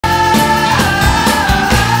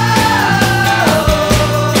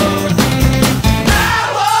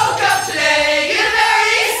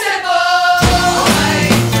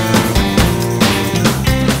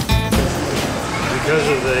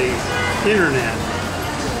internet.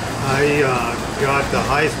 I got the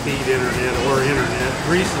high-speed internet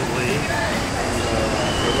recently,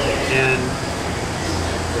 and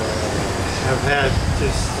have had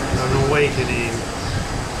just an awakening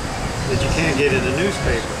that you can't get in the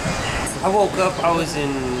newspaper. I woke up, I was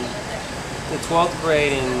in the 12th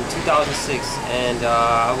grade in 2006, and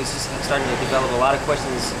I was just starting to develop a lot of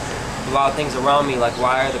questions about things around me, like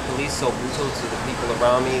why are the police so brutal to the people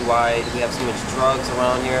around me, why do we have so much drugs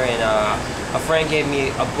around here, and a friend gave me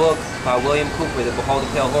a book by William Cooper, The Behold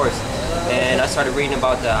the Pale Horse, and I started reading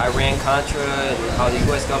about the Iran-Contra and how the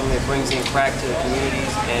U.S. government brings in crack to the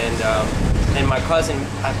communities, and my cousin,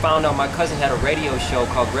 I found out my cousin had a radio show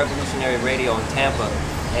called Revolutionary Radio in Tampa,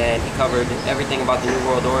 and he covered everything about the New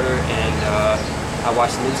World Order, and I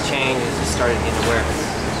watched WeAreChange and just started getting aware.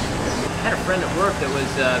 I had a friend at work that was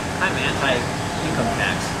kind of anti-income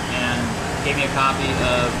tax and gave me a copy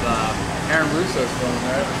of Aaron Russo's film,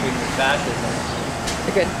 America Freedom and Fascism.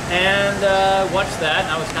 Good. And watched that,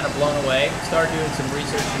 and I was kind of blown away. Started doing some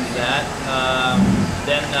research into that.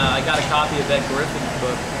 Then I got a copy of Ed Griffin's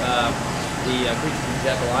book, The Creature from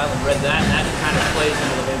Jekyll Island. Read that, and that kind of plays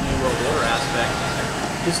into the whole New World Order aspect.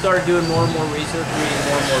 Just started doing more and more research, reading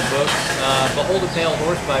more and more books. Behold the Pale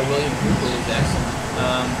Horse by William Cooper was excellent.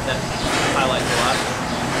 That highlights a lot.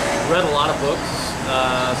 Read a lot of books,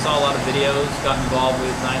 saw a lot of videos, got involved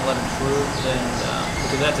with 9/11 truth, and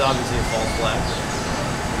because that's obviously a false flag,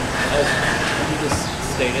 as you just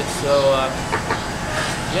stated. So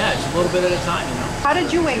yeah, just a little bit at a time, you know. How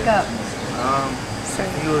did you wake up? I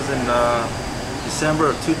think it was in December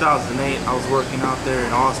of 2008. I was working out there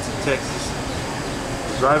in Austin, Texas.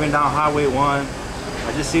 Driving down Highway 1,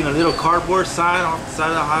 I just seen a little cardboard sign off the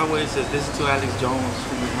side of the highway that says, "This is to Alex Jones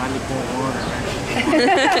from 90.1.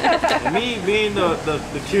 And me being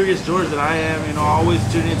the curious George that I am, you know, I always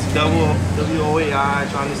tune into WOAI,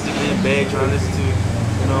 trying to listen to Glenn Beck, trying to listen to,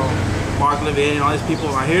 you know, Mark Levin and all these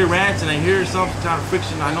people. I hear rants and I hear some kind of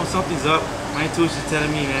friction. I know something's up. My intuition's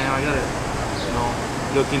telling me, man, I gotta, you know,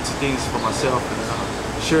 look into things for myself.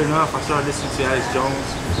 And sure enough, I started listening to Alex Jones.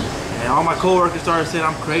 And all my coworkers started saying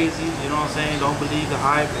I'm crazy, you know what I'm saying? Don't believe the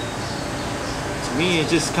hype. And to me, it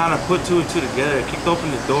just kind of put two and two together. It kicked open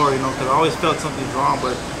the door, you know, because I always felt something's wrong,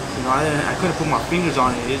 but you know, I couldn't put my fingers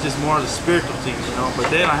on it. It's just more of the spiritual thing, you know. But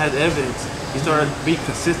then I had the evidence. He started being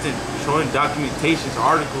consistent, showing documentations,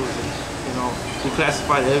 articles, and you know,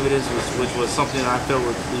 declassified evidence, which was something that I felt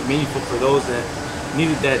would be meaningful for those that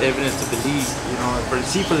needed that evidence to believe, you know, and to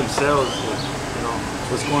see for themselves. You know,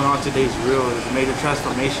 what's going on today is real. There's a major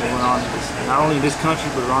transformation going on, not only in this country,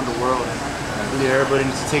 but around the world. And really everybody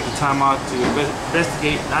needs to take the time out to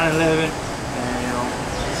investigate 9/11 and, you know,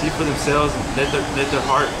 see for themselves and let their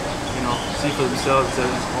heart, you know, see for themselves instead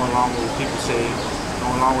of just going along with what people say,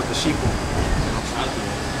 going along with the sheeple. You know?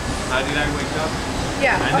 How did I wake up?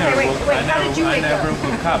 Yeah, okay, wait, how did you wake up? I never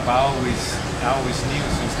woke up. I always knew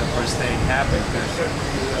since the first day it happened, because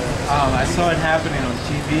I saw it happening on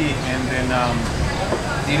TV, and then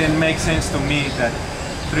it didn't make sense to me that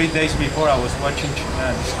 3 days before I was watching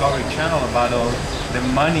Discovery Channel about all the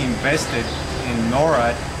money invested in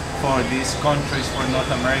NORAD for these countries for North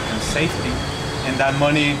American safety, and that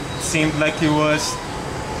money seemed like it was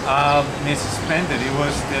misspent.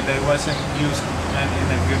 It wasn't used in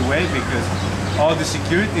a good way, because all the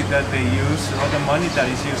security that they use, all the money that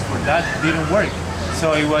is used for that didn't work.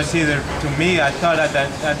 So it was either, to me, I thought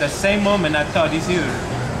at the same moment, I thought it's either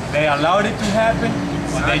they allowed it to happen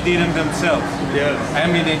or they did it themselves. Yeah. I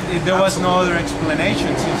mean, there was no other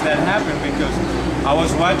explanation since that happened, because I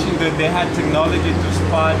was watching that they had technology to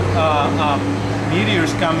spot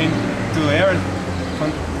meteors coming to Earth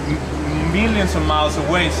from millions of miles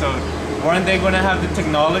away. So weren't they going to have the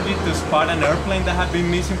technology to spot an airplane that had been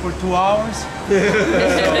missing for 2 hours?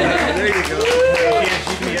 There you go.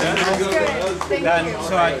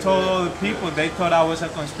 So I told all the people, they thought I was a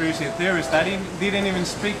conspiracy theorist. I didn't even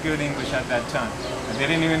speak good English at that time. I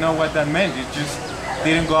didn't even know what that meant. It just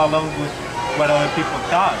didn't go along with what other people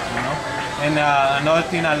thought, you know. And another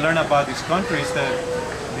thing I learned about this country is that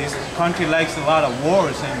this country likes a lot of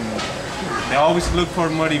wars, and they always look for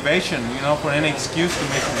motivation, you know, for any excuse to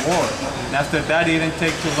make a war. And after that, it didn't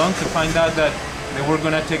take too long to find out that they were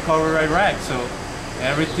going to take over Iraq, so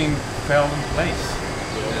everything fell in place.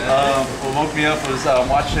 What woke me up was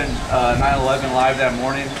watching 9/11 live that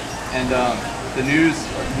morning, and the news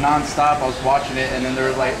non-stop. I was watching it, and then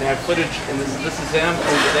they had footage, and this is them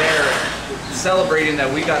over there celebrating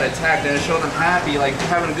that we got attacked, and it showed them happy, like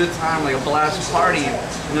having a good time, like a blast party, and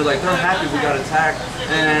they're like, they're happy we got attacked.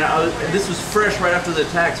 And this was fresh right after the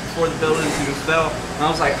attacks, before the buildings even fell. And I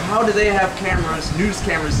was like, how do they have cameras, news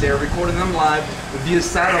cameras there, recording them live, via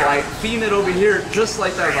satellite, feeding it over here just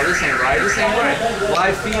like that. I was like, this ain't right, this ain't right.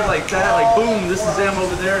 Live feed like that, like boom, this is them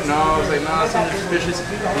over there. No, I was like, nah, something suspicious.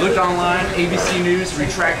 Looked online, ABC News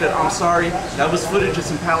retracted, I'm sorry, that was footage of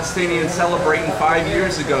some Palestinians celebrating 5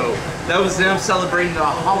 years ago. That was them celebrating a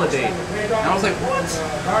holiday. And I was like, what?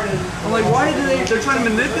 I'm like, why did they're trying to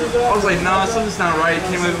manipulate? I was like, nah, something's not right.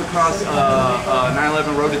 Came across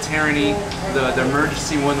 9/11 Road to Tyranny, the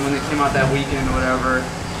emergency one when it came out that weekend or whatever.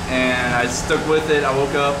 And I stuck with it. I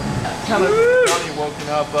woke up. Kind of funny woken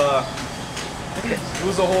up. It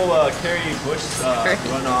was a whole Kerry Bush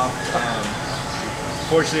runoff.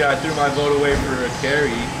 Fortunately, I threw my vote away for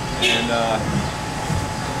Kerry, and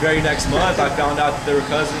very next month I found out that they were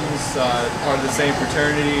cousins, part of the same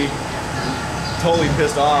fraternity. Totally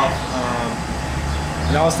pissed off.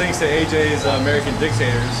 And that was thanks to AJ's American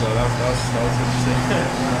Dictators, so that was interesting.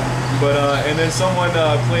 But and then someone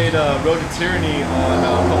played Road to Tyranny on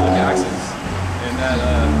public access, and that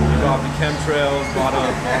brought up the chemtrails, brought up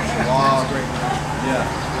martial law. Yeah.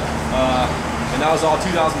 And that was all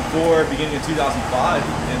 2004, beginning of 2005,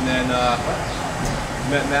 and then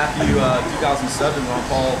met Matthew 2007 Ron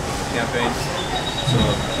Paul campaign. So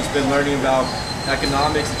he's been learning about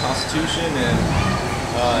economics and Constitution and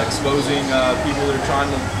exposing people that are trying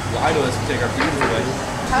to lie to us and take our freedoms away.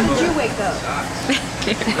 How did you wake up?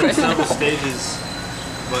 Several stages,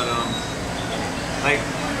 but like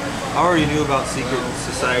I already knew about secret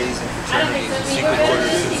societies and fraternities and secret orders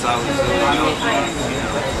since I was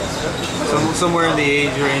somewhere in the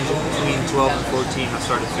age range between 12 and 14. I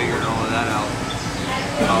started figuring all of that out.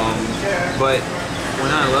 But when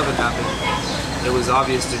 9/11 happened, it was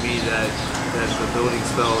obvious to me that the buildings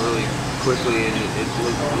fell really quickly and it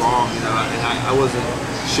looked wrong, you know, and I wasn't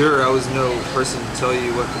sure. I was no person to tell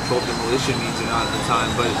you what controlled demolition means or not at the time,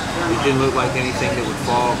 but it didn't look like anything that would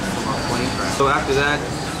fall from a plane crash. So after that,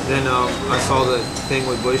 then I saw the thing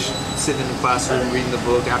with Bush sitting in the classroom reading the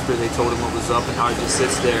book after they told him what was up, and how he just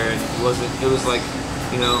sits there and it was like,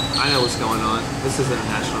 you know, I know what's going on. This isn't a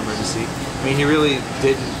national emergency. I mean, he really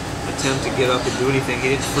didn't attempt to get up and do anything.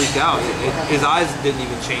 He didn't freak out. His eyes didn't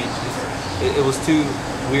even change. It was too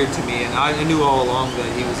weird to me, and I knew all along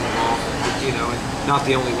that he was involved, you know, and not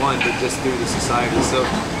the only one, but just through the society. So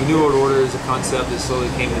the New World Order is a concept that slowly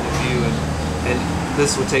came into view, and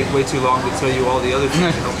this would take way too long to tell you all the other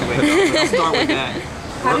things that helped me wake up, but I'll start with that.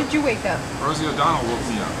 How did you wake up? Rosie O'Donnell woke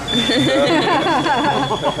me up.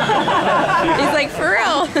 He's like, for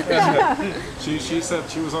real? She said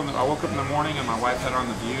she was on the, I woke up in the morning and my wife had on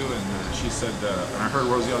The View, and she said, and I heard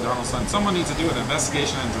Rosie O'Donnell saying, someone needs to do an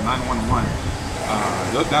investigation into 911.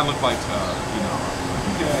 That looked like, you know,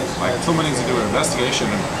 like someone needs to do an investigation.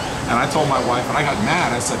 And I told my wife, and I got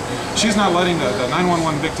mad. I said, she's not letting the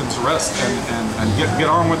 911 victims rest and get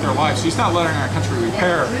on with their lives. She's not letting our country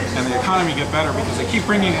repair and the economy get better because they keep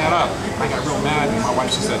bringing that up. I got real mad, and my wife,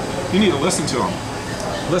 she said, you need to listen to them.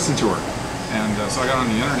 Listen to her. And so I got on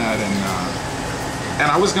the internet, and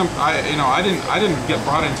I was gonna, I didn't get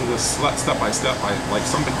brought into this step by step like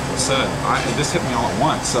some people said. This hit me all at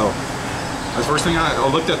once. So the first thing I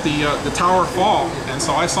looked at the tower fall, and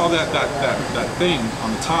so I saw that thing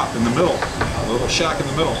on the top in the middle, the little shack in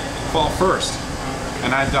the middle, fall first.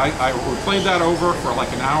 And I played that over for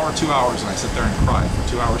like an hour, 2 hours, and I sit there and cried for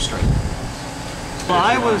 2 hours straight. Well,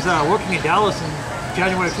 I was working in Dallas in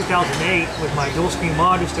January of 2008 with my dual screen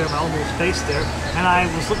monitors there, my own little space there, and I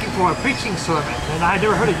was looking for a preaching sermon, and I had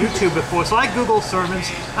never heard of YouTube before, so I Googled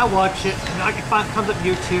sermons, I watch it, and I can find it comes up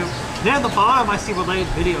YouTube. Then at the bottom I see related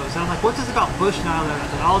videos, and I'm like, what's this about Bush 9/11?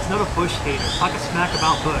 And oh, it's another Bush hater, talking smack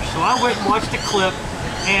about Bush. So I went and watched the clip,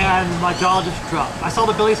 and my jaw just dropped. I saw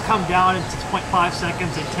the buildings come down in 6.5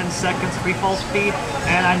 seconds and 10 seconds free fall speed,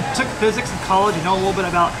 and I took physics in college and know a little bit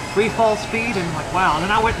about free fall speed, and I'm like, wow. And then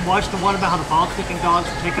I went and watched the one about how the bomb kicking dogs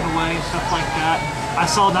were taken away and stuff like that. I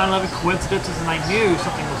saw 9/11 coincidences, and I knew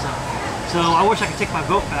something was up. So I wish I could take my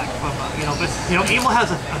vote back from, but evil has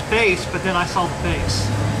a face, but then I saw the face.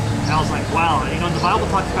 And I was like, wow, and the Bible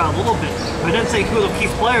talks about it a little bit, but it didn't say who the key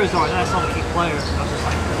players are, and then I saw the key players, and I was just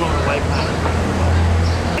like blown away kind of.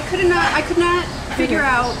 I could not figure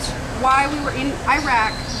out why we were in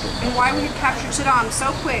Iraq and why we had captured Saddam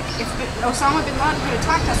so quick if Osama bin Laden could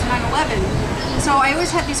attack us on 9/11. So I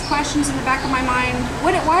always had these questions in the back of my mind,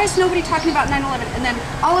 why is nobody talking about 9/11? And then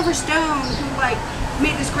Oliver Stone, who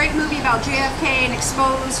made this great movie about JFK and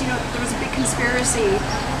exposed, there was a big conspiracy,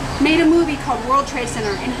 made a movie called World Trade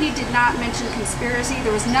Center, and he did not mention conspiracy.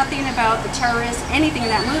 There was nothing about the terrorists, anything in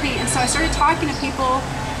that movie. And so I started talking to people,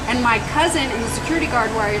 and my cousin and the security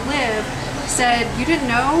guard where I live said, you didn't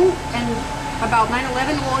know about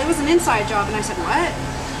 9/11? Well, it was an inside job. And I said, what?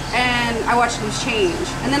 and I watched Loose Change.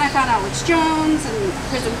 And then I found Alex Jones and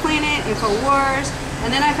Prison Planet, InfoWars,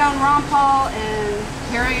 and then I found Ron Paul,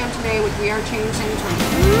 and here I am today with WeAreChange San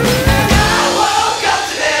Antonio.